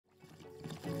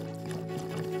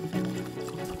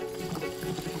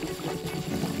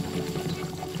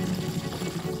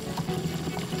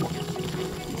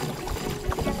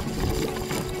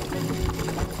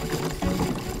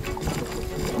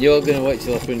You're going to wait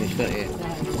till I finish, don't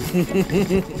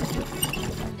you?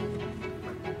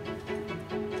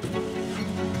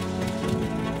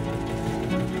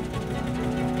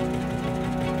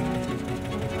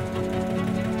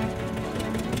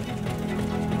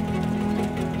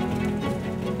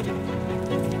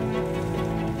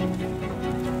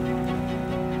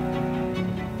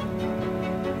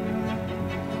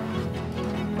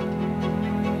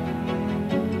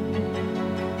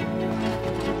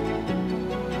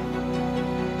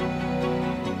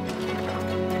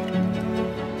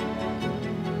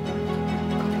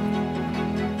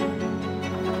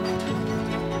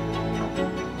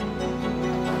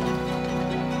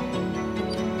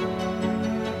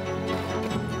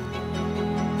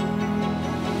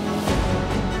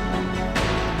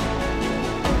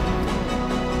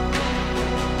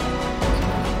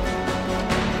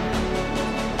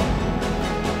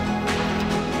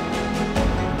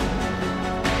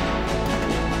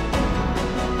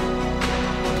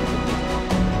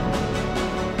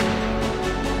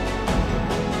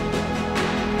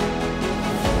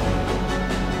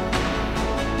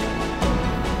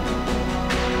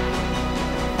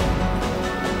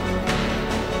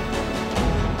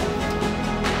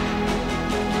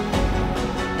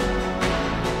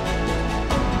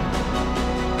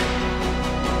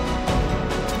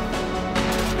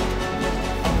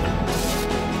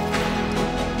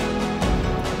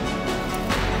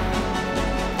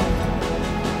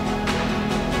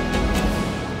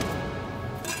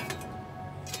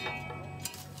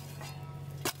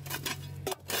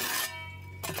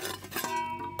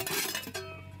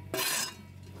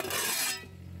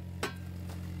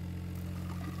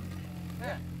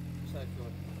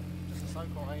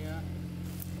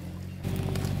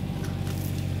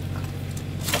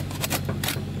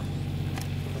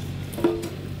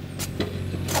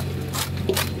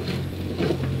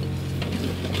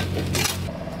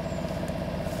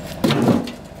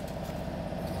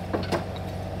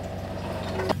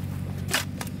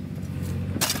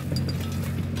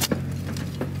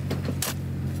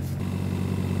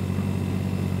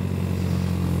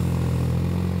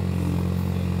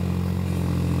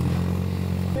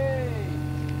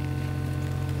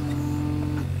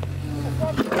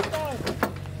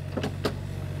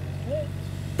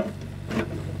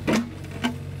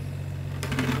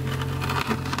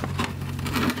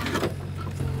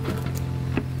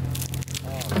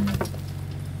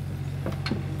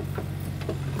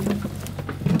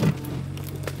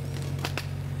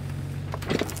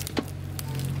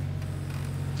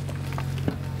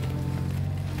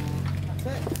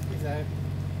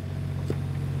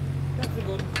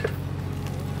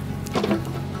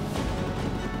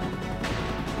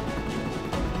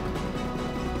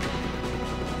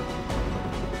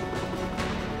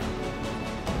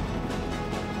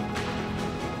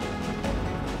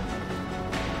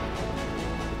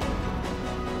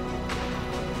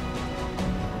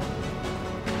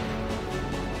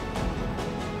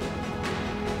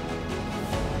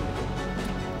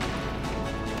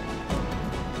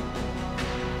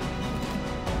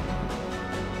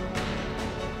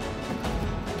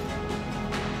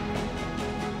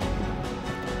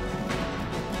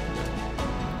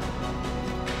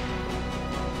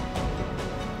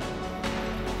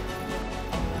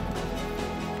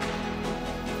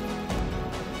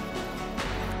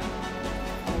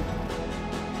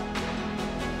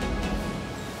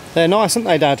 They're nice, aren't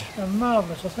they, Dad? They're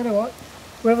marvellous. I tell you what,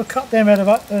 whoever cut them out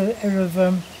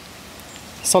of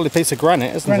Solid piece of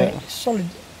granite, isn't granite, it? it's solid.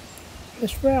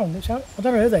 It's round. I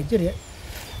don't know how they did it.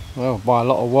 Well, by a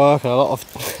lot of work and a lot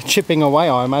of chipping away,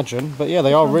 I imagine. But yeah,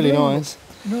 they are really nice.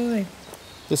 No,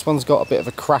 this one's got a bit of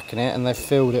a crack in it, and they've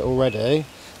filled it already.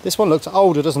 This one looks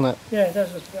older, doesn't it? yeah, it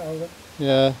does look a bit older.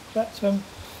 Yeah. But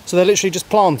So they're literally just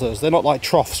planters. They're not like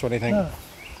troughs or anything. no.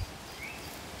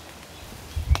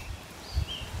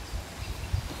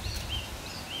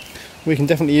 We can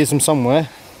definitely use them somewhere.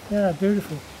 Yeah,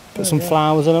 beautiful. Put some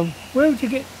flowers in them. Where would you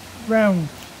get round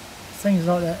things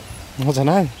like that? I don't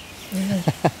know. Yeah,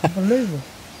 unbelievable.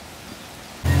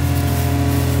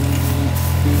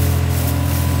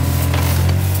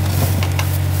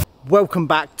 Welcome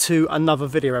back to another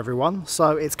video, everyone.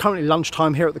 So it's currently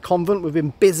lunchtime here at the convent. We've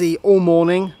been busy all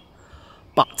morning,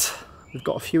 but we've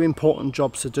got a few important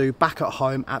jobs to do back at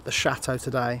home at the chateau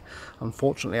today.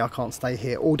 Unfortunately, I can't stay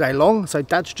here all day long, so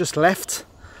Dad's just left.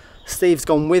 Steve's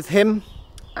gone with him,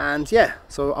 and yeah,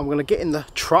 so I'm going to get in the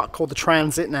truck or the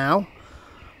transit now.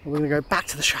 We're going to go back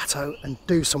to the chateau and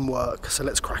do some work, so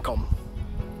let's crack on.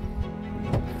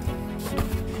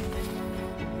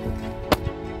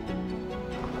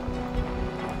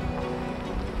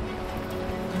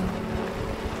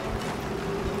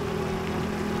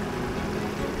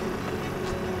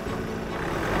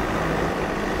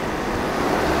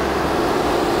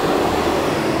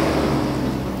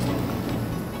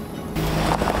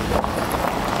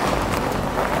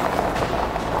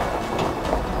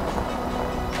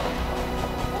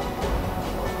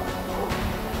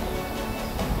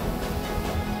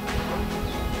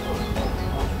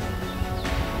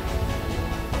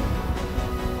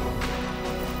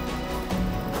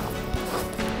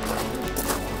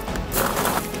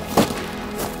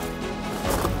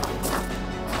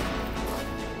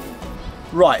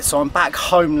 Right, so I'm back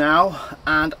home now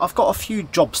and I've got a few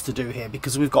jobs to do here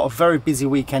because we've got a very busy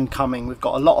weekend coming. We've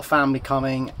got a lot of family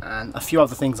coming and a few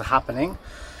other things are happening.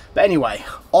 But anyway,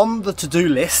 on the to-do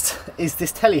list is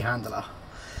this telehandler.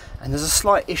 And there's a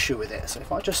slight issue with it. So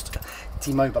if I just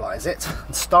demobilise it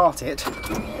and start it.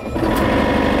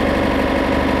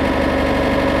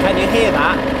 Can you hear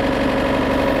that?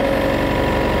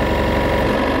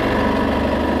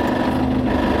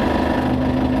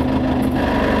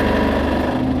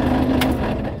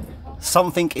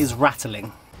 Something is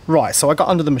rattling. Right, so I got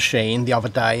under the machine the other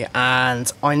day and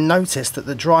I noticed that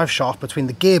the drive shaft between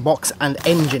the gearbox and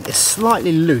engine is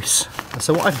slightly loose.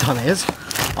 So what I've done is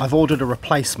I've ordered a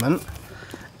replacement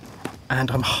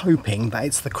and I'm hoping that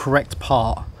it's the correct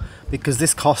part because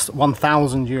this cost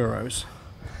 €1,000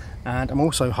 and I'm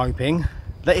also hoping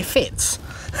that it fits.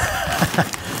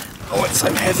 Oh, it's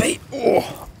so heavy.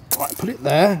 Oh. Right, put it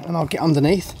there and I'll get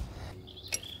underneath.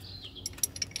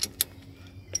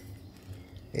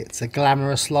 It's a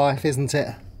glamorous life, isn't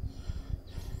it?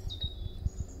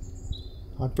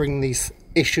 I bring these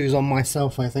issues on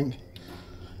myself, I think.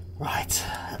 Right,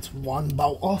 that's one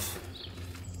bolt off.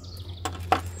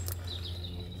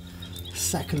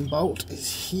 Second bolt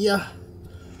is here.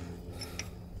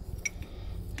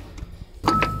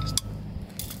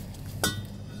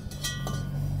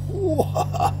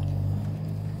 Whoa.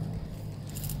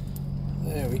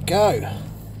 There we go.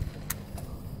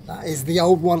 That is the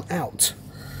old one out.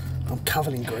 I'm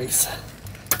covered in grease.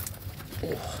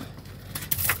 Oh.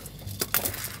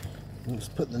 Let's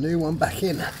put the new one back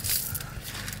in.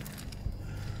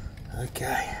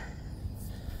 Okay.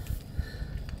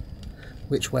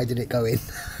 Which way did it go in?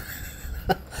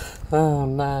 Oh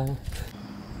no.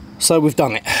 So we've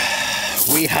done it.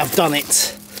 We have done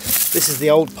it. This is the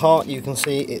old part. You can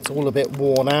see it's all a bit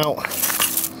worn out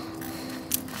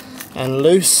and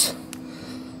loose.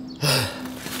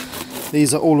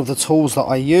 These are all of the tools that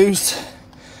I used.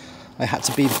 I had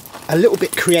to be a little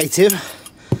bit creative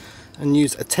and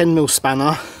use a 10mm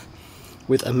spanner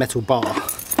with a metal bar.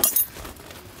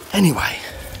 Anyway,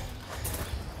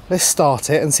 let's start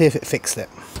it and see if it fixed it.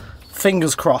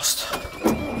 Fingers crossed.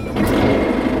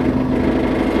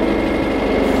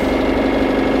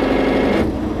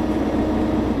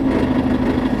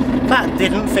 That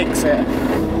didn't fix it.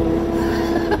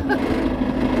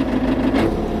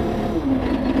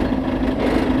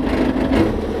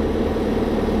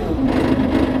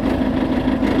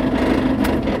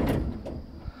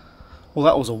 Well,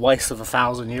 that was a waste of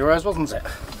 €1,000, wasn't it? I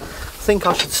think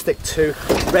I should stick to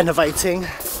renovating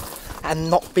and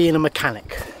not being a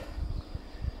mechanic.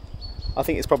 I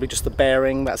think it's probably just the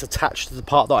bearing that's attached to the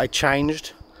part that I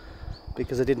changed,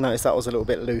 because I did notice that was a little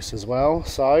bit loose as well,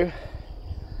 so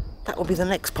that will be the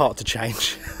next part to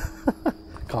change.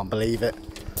 Can't believe it.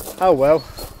 Oh well.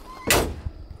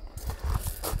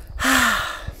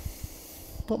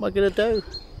 What am I going to do?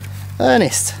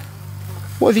 Ernest,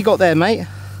 what have you got there, mate?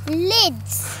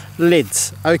 Lids.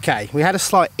 Lids. Okay, we had a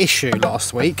slight issue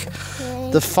last week.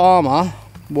 The farmer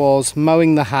was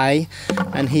mowing the hay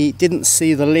and he didn't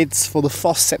see the lids for the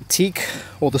fosse septique,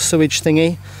 or the sewage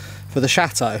thingy for the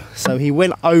chateau, so he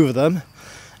went over them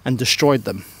and destroyed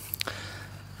them.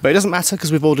 But it doesn't matter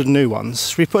because we've ordered new ones.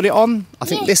 Should we put it on? I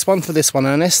think this one for this one,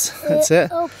 Ernest. That's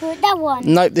it. I'll put that one.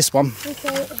 Nope, this one.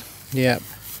 Okay. Yeah.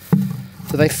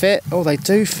 Do they fit? Oh, they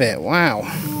do fit. Wow.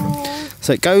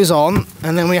 So it goes on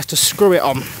and then we have to screw it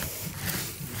on.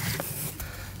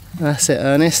 That's it,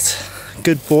 Ernest.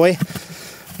 Good boy.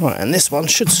 Right, and this one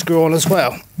should screw on as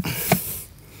well.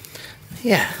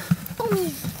 Yeah.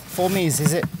 Formies,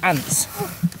 is it? Ants?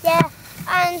 Yeah,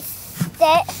 and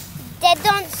they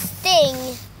don't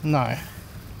sting. No.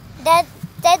 They're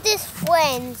just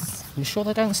friends. You sure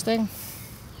they don't sting?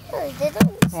 No, they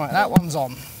don't. Right, that one's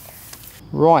on.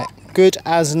 Right, good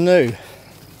as new.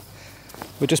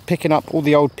 We're just picking up all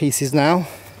the old pieces now.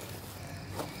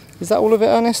 Is that all of it,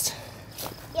 Ernest?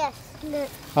 Yes, look.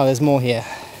 Oh, there's more here.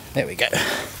 There we go.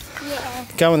 Yeah.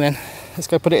 Go on then. Let's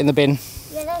go put it in the bin.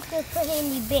 Yeah, let's go put it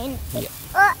in the bin.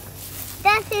 Yeah.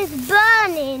 That is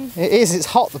burning. It is, it's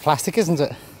hot, the plastic, isn't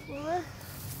it?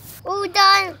 All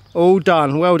done. All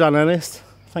done. Well done, Ernest.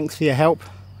 Thanks for your help.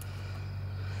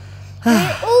 We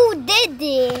all did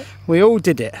it. We all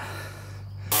did it.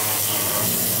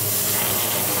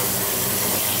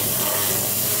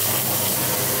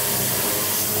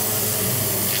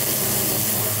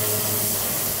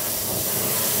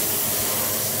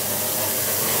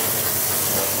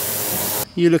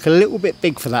 You look a little bit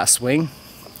big for that swing.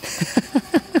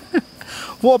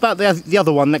 What about the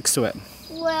other one next to it?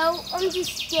 Well, I'm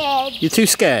just scared. You're too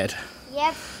scared?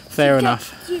 Yep. Fair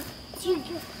enough.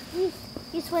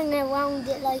 You swing around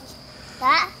it like...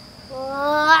 That.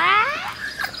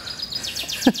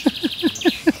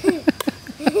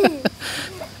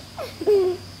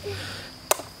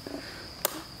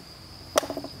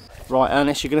 Right,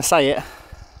 Ernest, you're going to say it.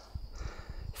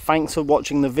 Thanks for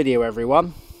watching the video,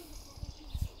 everyone.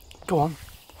 Go on.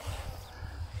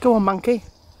 Go on, monkey.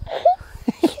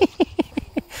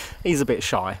 He's a bit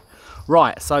shy.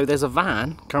 Right, so there's a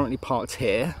van currently parked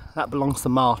here. That belongs to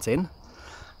Martin.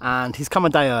 And he's come a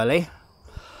day early.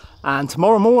 And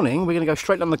tomorrow morning, we're going to go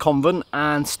straight down the Convent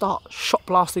and start shot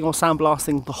blasting or sound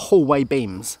blasting the hallway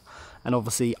beams. And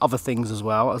obviously other things as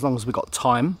well, as long as we've got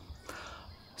time.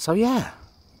 So yeah.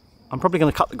 I'm probably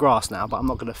going to cut the grass now, but I'm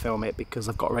not going to film it because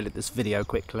I've got to edit this video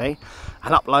quickly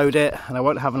and upload it, and I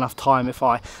won't have enough time if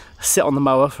I sit on the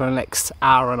mower for the next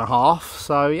hour and a half.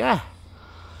 So yeah,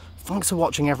 thanks for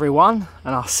watching everyone,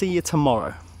 and I'll see you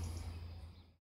tomorrow.